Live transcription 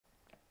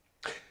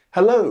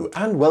Hello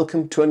and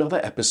welcome to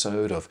another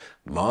episode of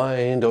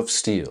Mind of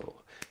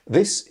Steele.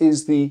 This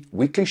is the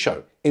weekly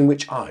show in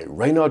which I,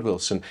 Reynard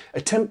Wilson,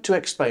 attempt to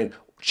explain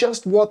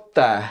just what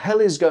the hell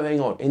is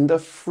going on in the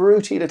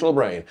fruity little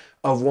brain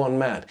of one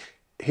man.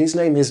 His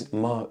name is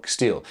Mark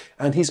Steele,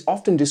 and he's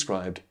often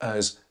described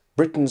as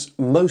Britain's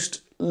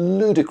most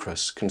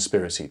ludicrous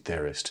conspiracy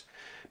theorist,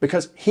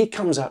 because he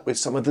comes out with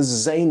some of the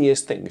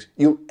zaniest things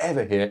you'll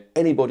ever hear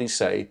anybody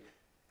say,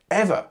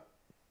 ever.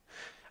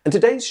 And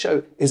today's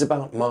show is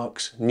about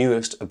Mark's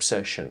newest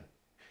obsession.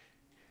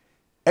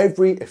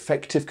 Every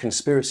effective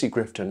conspiracy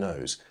grifter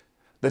knows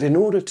that in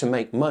order to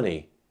make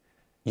money,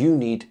 you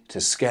need to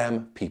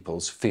scam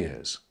people's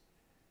fears.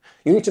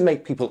 You need to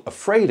make people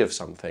afraid of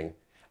something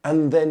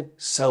and then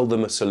sell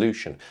them a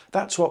solution.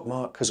 That's what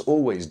Mark has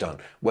always done,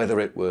 whether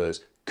it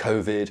was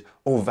COVID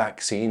or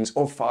vaccines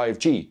or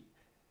 5G.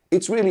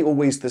 It's really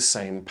always the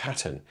same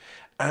pattern.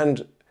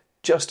 And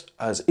just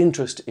as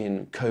interest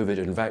in COVID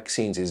and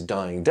vaccines is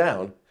dying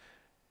down,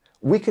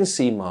 we can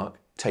see Mark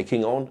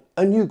taking on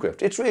a new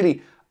grift. It's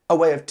really a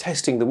way of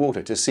testing the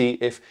water to see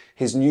if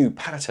his new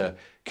patter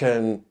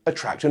can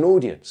attract an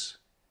audience.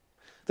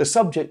 The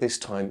subject this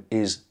time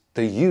is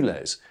the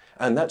ULEZ,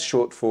 and that's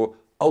short for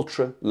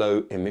Ultra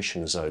Low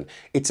Emission Zone.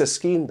 It's a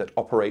scheme that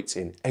operates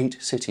in 8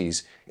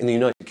 cities in the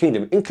United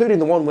Kingdom, including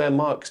the one where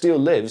Mark Steele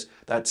lives,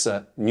 that's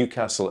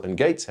Newcastle and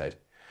Gateshead.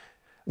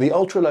 The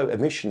Ultra Low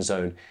Emission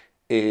Zone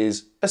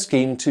is a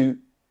scheme to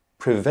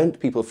prevent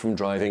people from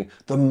driving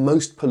the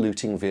most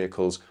polluting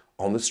vehicles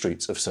on the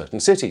streets of certain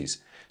cities.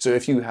 So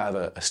if you have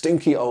a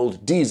stinky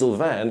old diesel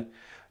van,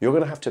 you're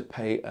going to have to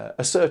pay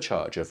a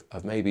surcharge of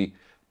maybe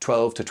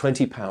 12 to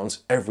 20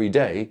 pounds every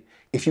day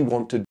if you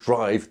want to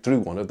drive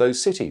through one of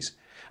those cities.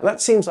 And that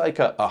seems like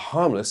a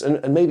harmless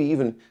and maybe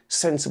even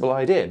sensible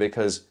idea,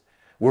 because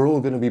we're all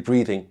going to be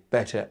breathing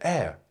better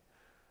air.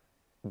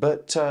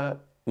 But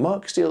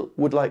Mark Steele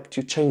would like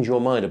to change your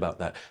mind about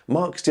that.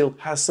 Mark Steele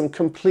has some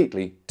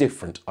completely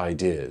different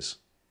ideas.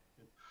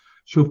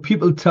 So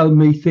people tell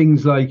me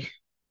things like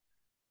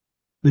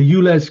the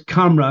ULEZ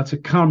camera, it's a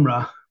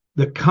camera.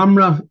 The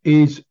camera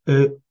is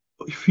a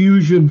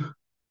fusion,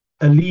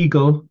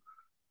 illegal,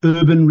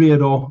 urban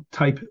radar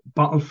type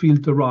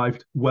battlefield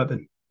derived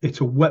weapon.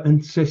 It's a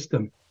weapon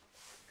system.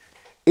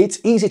 It's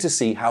easy to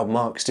see how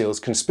Mark Steele's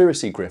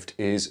conspiracy grift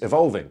is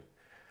evolving.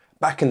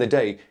 Back in the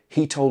day,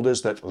 he told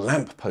us that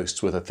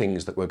lampposts were the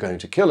things that were going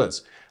to kill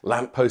us.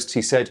 Lampposts,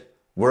 he said,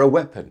 were a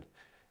weapon.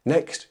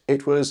 Next,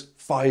 it was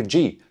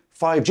 5G.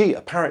 5G,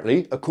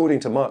 apparently, according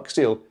to Mark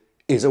Steele,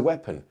 is a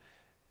weapon.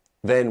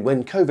 Then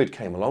when COVID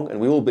came along and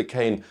we all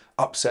became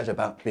upset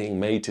about being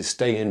made to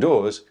stay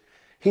indoors,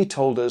 he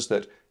told us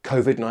that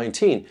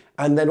COVID-19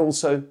 and then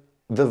also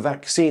the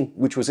vaccine,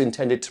 which was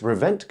intended to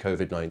prevent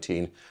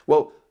COVID-19,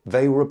 well,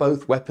 they were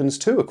both weapons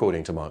too,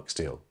 according to Mark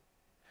Steele.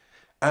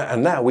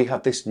 And now we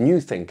have this new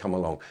thing come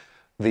along,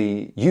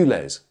 the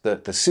ULEZ,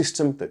 the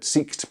system that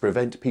seeks to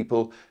prevent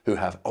people who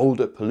have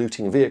older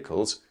polluting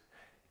vehicles.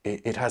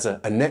 It has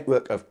a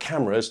network of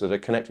cameras that are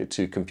connected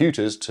to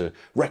computers to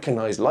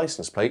recognize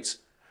license plates.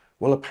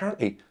 Well,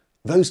 apparently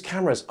those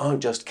cameras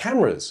aren't just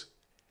cameras.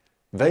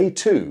 They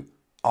too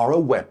are a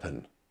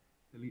weapon.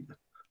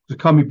 I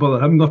can't be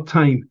bothered. I haven't got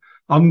time.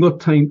 I haven't got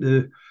time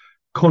to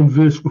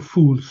converse with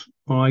fools,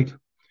 all right?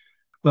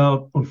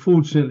 Well,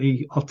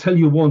 unfortunately, I'll tell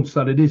you once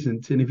that it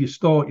isn't. And if you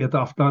start your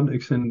daft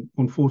antics, then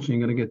unfortunately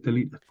you're going to get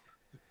deleted.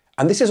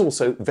 And this is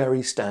also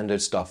very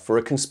standard stuff for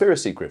a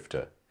conspiracy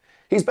grifter.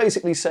 He's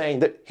basically saying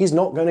that he's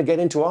not going to get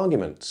into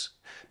arguments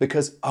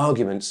because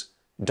arguments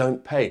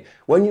don't pay.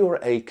 When you're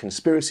a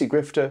conspiracy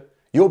grifter,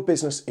 your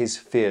business is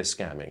fear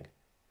scamming.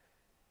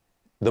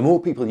 The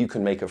more people you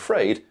can make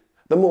afraid,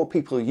 the more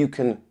people you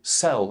can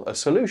sell a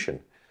solution.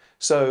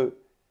 So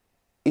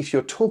if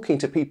you're talking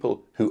to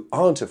people who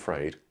aren't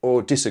afraid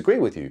or disagree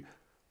with you,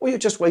 well, you're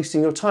just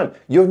wasting your time.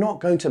 You're not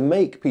going to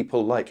make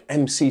people like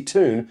MC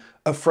Toon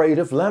afraid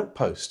of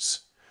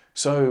lampposts.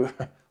 So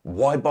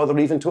why bother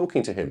even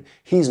talking to him?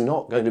 He's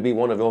not going to be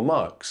one of your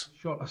marks.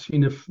 I've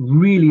seen a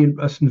really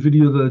interesting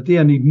video the other day.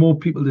 I need more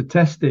people to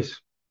test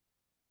this.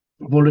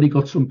 I've already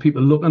got some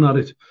people looking at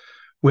it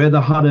where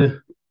they had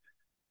a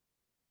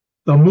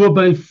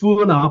mobile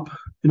phone app,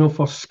 you know,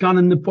 for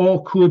scanning the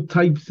barcode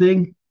type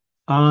thing.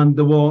 And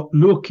they were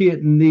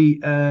locating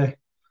the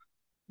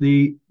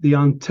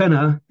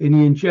antenna in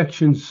the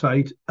injection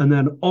site and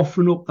then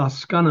offering up their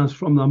scanners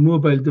from their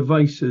mobile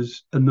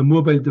devices, and the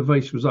mobile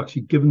device was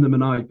actually giving them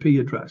an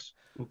IP address.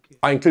 Okay.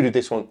 I included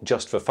this one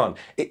just for fun.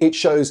 It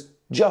shows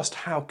just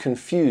how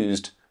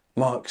confused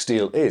Mark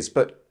Steele is,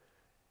 but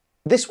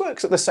this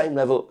works at the same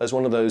level as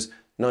one of those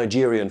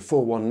Nigerian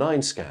 419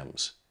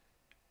 scams.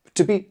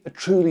 To be a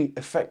truly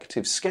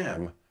effective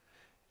scam,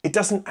 it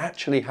doesn't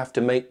actually have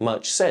to make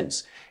much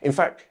sense. In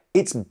fact,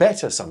 it's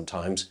better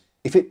sometimes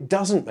if it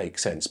doesn't make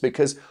sense,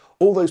 because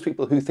all those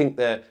people who think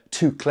they're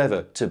too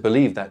clever to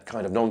believe that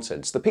kind of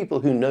nonsense, the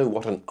people who know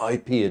what an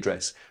IP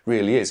address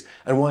really is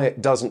and why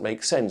it doesn't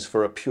make sense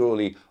for a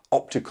purely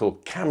optical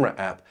camera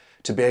app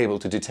to be able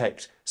to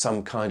detect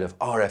some kind of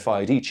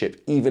RFID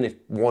chip, even if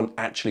one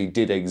actually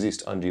did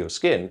exist under your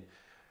skin,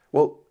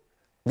 well,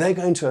 they're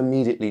going to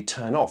immediately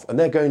turn off and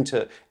they're going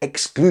to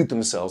exclude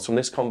themselves from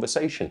this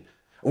conversation.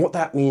 And what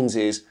that means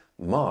is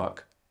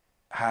Mark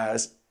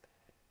has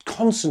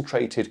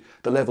concentrated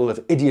the level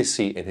of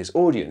idiocy in his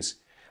audience,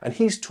 and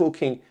he's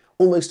talking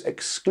almost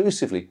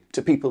exclusively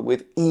to people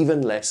with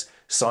even less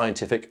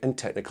scientific and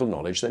technical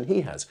knowledge than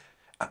he has.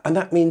 And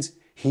that means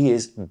he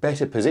is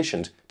better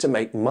positioned to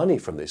make money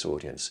from this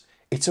audience.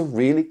 It's a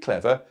really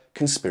clever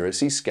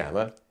conspiracy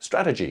scammer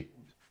strategy.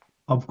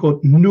 I've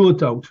got no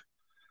doubt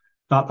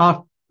that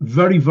that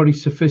very, very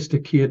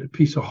sophisticated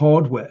piece of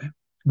hardware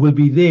will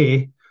be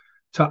there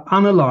to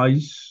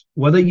analyse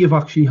whether you've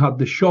actually had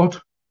the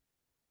shot.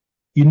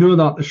 You know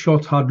that the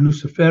shot had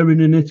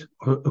luciferin in it,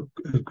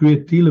 a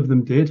great deal of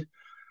them did,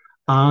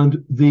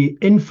 and the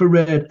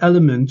infrared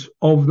element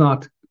of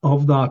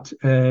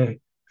that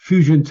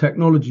fusion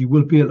technology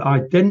will be able to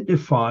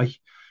identify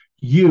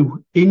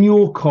you in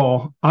your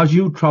car as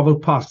you travel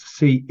past to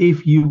see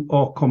if you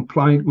are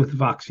compliant with the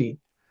vaccine.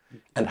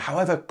 And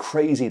however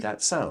crazy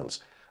that sounds,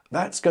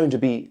 that's going to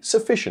be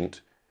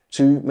sufficient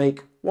to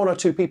make one or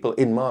two people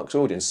in Mark's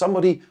audience,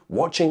 somebody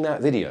watching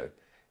that video,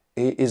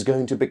 is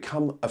going to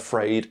become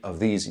afraid of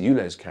these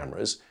ULEZ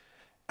cameras,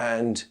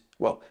 and,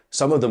 well,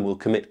 some of them will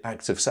commit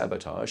acts of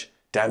sabotage,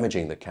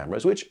 damaging the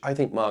cameras, which I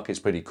think Mark is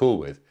pretty cool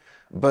with.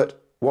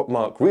 But what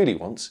Mark really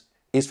wants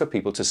is for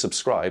people to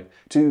subscribe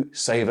to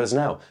Save Us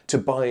Now, to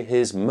buy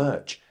his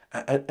merch,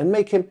 and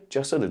make him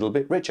just a little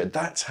bit richer.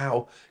 That's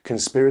how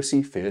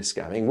conspiracy fear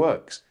scamming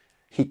works.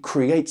 He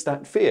creates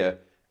that fear,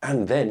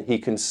 and then he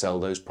can sell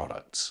those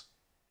products.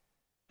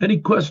 Any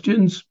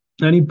questions?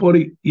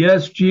 Anybody?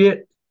 Yes,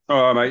 Jay?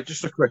 Oh, mate,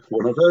 just a quick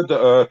one. I've heard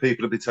that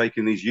people have been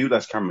taking these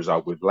ULEZ cameras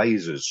out with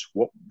lasers.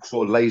 What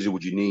sort of laser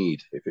would you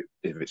need if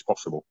it's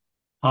possible?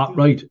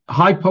 Right.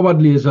 High-powered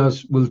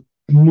lasers will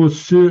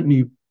most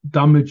certainly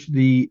damage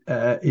the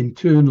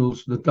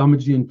internals of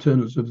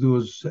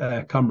those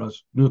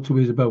cameras. No two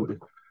ways about it.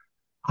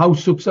 How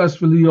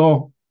successful they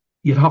are,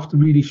 you'd have to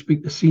really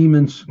speak to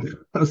Siemens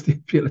as they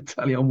be able to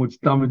tell you how much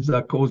damage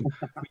they're causing.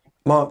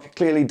 Mark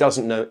clearly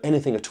doesn't know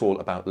anything at all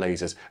about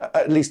lasers,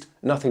 at least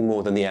nothing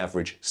more than the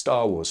average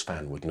Star Wars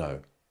fan would know.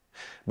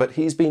 But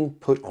he's been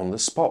put on the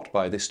spot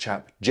by this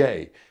chap,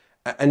 Jay.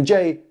 And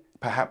Jay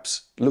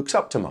perhaps looks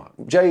up to Mark.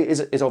 Jay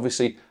is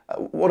obviously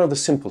one of the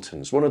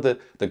simpletons, one of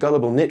the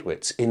gullible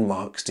nitwits in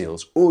Mark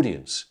Steele's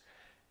audience.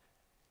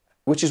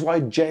 Which is why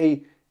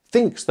Jay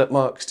thinks that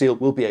Mark Steele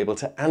will be able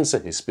to answer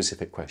his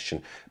specific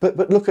question.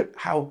 But look at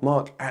how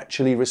Mark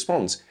actually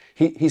responds.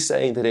 He's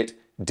saying that it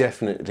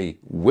definitely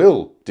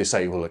will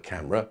disable a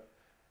camera,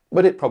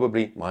 but it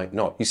probably might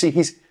not. You see,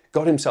 he's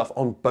got himself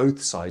on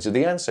both sides of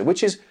the answer,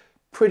 which is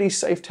pretty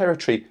safe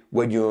territory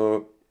when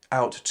you're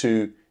out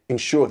to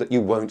ensure that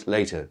you won't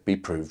later be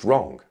proved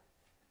wrong.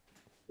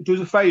 Do us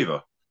a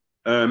favour.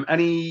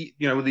 Any,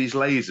 with these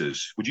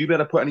lasers, would you be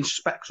able to put any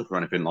specs up or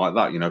anything like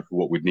that, for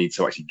what we'd need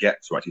to actually get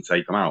to actually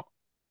take them out?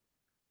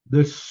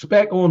 The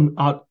spec on,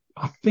 I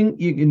think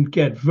you can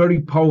get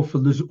very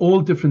powerful. There's all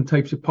different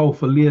types of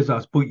powerful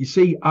lasers, but you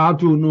see, I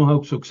don't know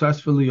how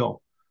successful they are.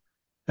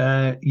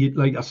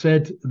 Like I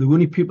said, the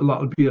only people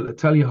that will be able to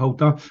tell you how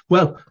that.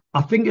 Well,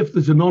 I think if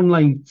there's an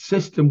online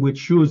system which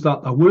shows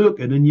that they're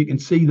working and you can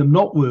see them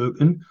not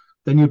working,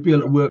 then you'll be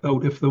able to work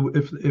out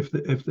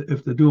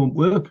if they don't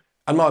work.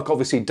 And Mark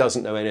obviously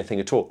doesn't know anything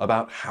at all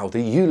about how the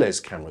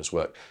ULEZ cameras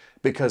work,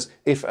 because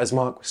if, as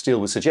Mark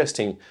Steele was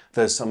suggesting,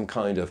 there's some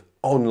kind of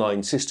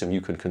online system you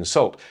can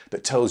consult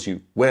that tells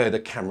you where the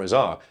cameras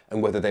are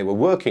and whether they were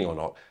working or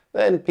not,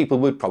 then people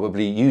would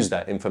probably use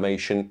that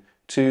information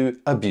to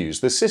abuse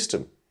the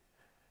system.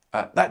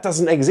 That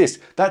doesn't exist.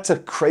 That's a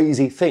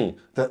crazy thing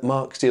that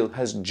Mark Steele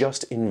has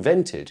just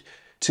invented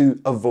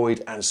to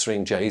avoid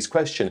answering Jay's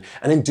question.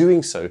 And in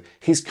doing so,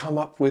 he's come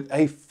up with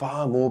a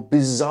far more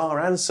bizarre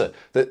answer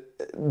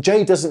that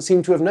Jay doesn't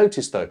seem to have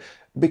noticed, though,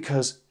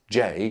 because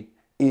Jay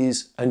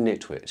is a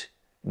nitwit.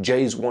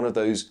 Jay's one of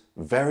those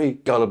very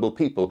gullible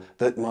people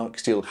that Mark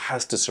Steele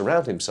has to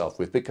surround himself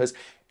with, because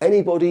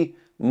anybody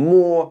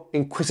more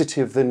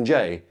inquisitive than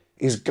Jay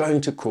is going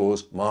to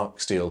cause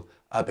Mark Steele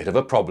a bit of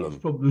a problem.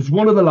 There's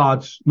one of the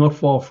lads not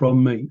far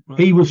from me.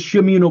 He was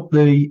shimmying up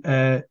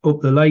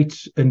the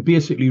lights and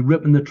basically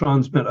ripping the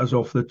transmitters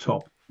off the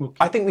top. Okay.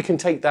 I think we can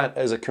take that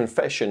as a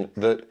confession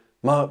that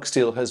Mark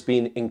Steele has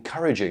been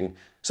encouraging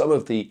some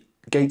of the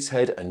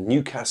Gateshead and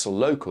Newcastle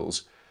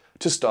locals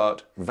to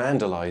start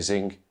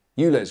vandalising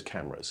ULEZ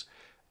cameras.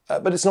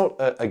 But it's not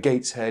a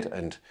Gateshead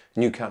and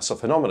Newcastle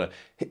phenomena.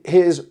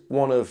 Here's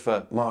one of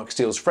Mark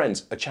Steele's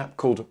friends, a chap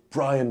called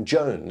Brian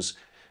Jones,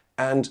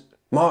 and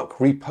Mark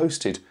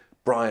reposted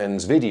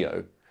Brian's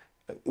video,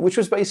 which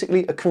was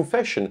basically a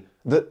confession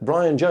that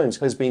Brian Jones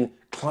has been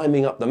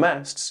climbing up the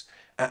masts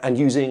and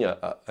using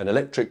an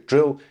electric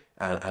drill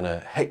and a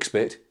hex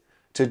bit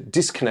to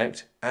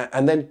disconnect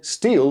and then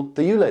steal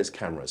the ULEZ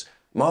cameras.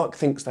 Mark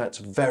thinks that's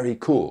very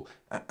cool,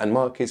 and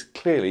Mark is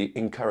clearly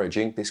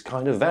encouraging this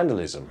kind of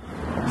vandalism.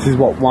 This is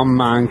what one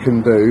man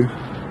can do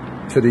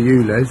to the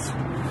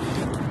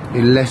ULEZ.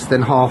 in less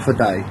than half a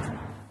day.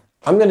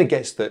 I'm going to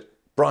guess that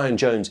Brian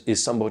Jones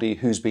is somebody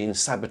who's been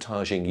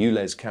sabotaging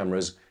ULEZ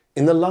cameras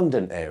in the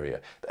London area.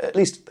 At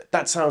least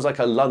that sounds like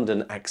a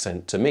London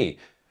accent to me.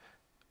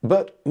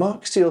 But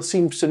Mark Steele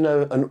seems to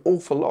know an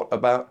awful lot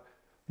about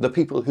the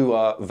people who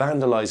are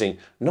vandalising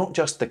not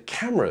just the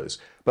cameras,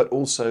 but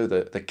also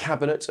the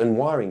cabinets and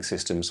wiring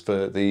systems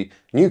for the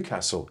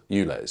Newcastle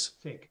ULEZ.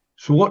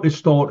 So what they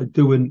started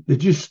doing, they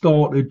just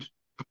started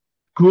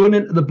going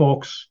into the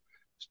box,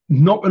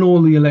 knocking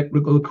all the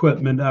electrical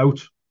equipment out,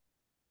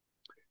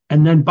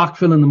 and then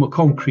backfilling them with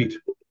concrete.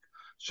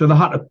 So they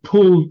had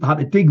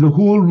to dig the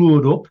whole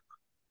road up,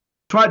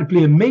 try to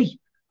blame me.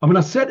 I mean,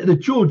 I said to the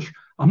judge,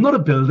 I'm not a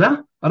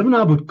builder. I don't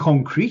know about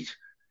concrete.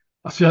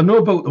 I said, I know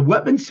about the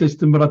weapon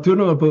system, but I don't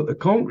know about the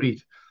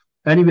concrete.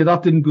 Anyway,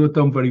 that didn't go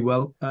down very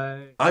well.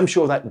 I'm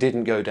sure that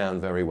didn't go down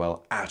very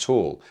well at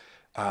all.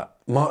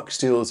 Mark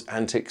Steele's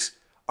antics,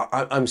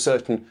 I'm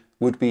certain,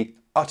 would be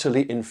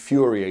utterly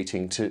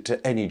infuriating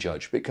to any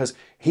judge, because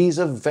he's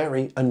a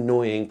very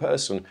annoying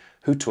person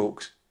who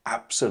talks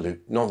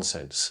absolute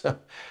nonsense.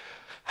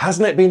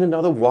 Hasn't it been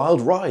another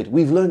wild ride?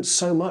 We've learned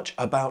so much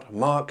about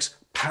Mark's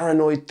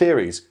paranoid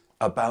theories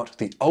about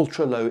the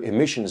ultra low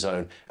emission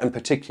zone and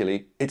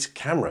particularly its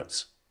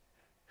cameras.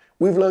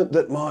 We've learned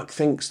that Mark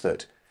thinks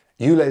that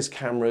ULEZ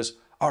cameras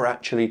are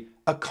actually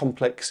a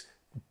complex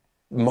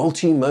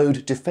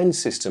multi-mode defense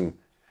system,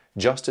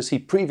 just as he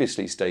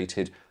previously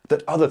stated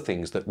that other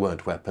things that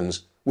weren't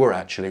weapons were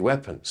actually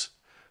weapons.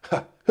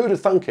 Who'd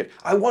have thunk it?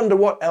 I wonder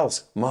what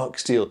else Mark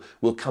Steele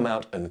will come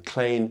out and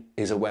claim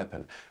is a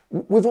weapon.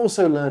 We've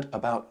also learned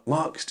about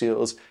Mark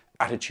Steele's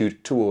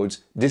attitude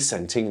towards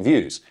dissenting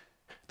views.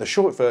 The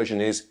short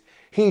version is,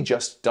 he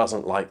just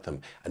doesn't like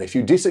them, and if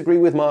you disagree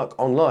with Mark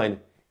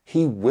online,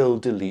 he will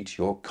delete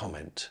your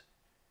comment.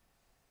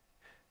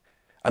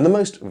 And the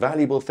most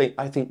valuable thing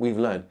I think we've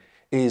learned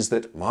is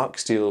that Mark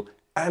Steele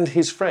and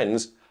his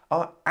friends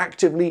are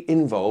actively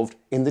involved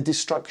in the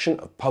destruction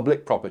of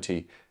public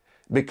property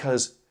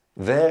because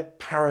their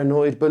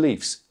paranoid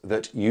beliefs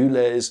that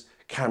ULEZ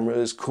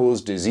cameras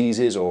cause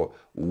diseases or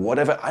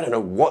whatever, I don't know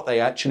what they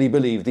actually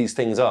believe these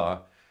things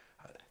are,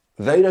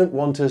 they don't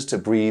want us to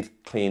breathe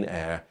clean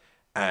air,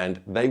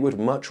 and they would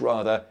much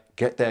rather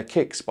get their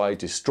kicks by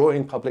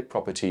destroying public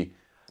property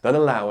than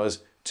allow us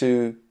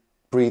to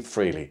breathe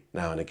freely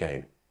now and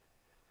again.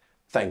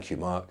 Thank you,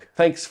 Mark.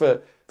 Thanks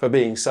for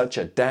being such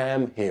a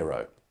damn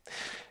hero.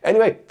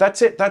 Anyway,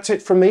 that's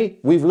it from me.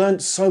 We've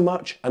learned so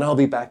much, and I'll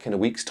be back in a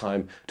week's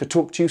time to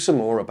talk to you some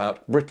more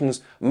about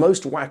Britain's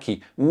most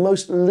wacky,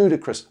 most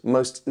ludicrous,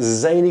 most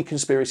zany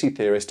conspiracy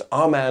theorist,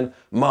 our man,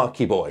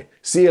 Marky Boy.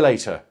 See you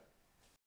later.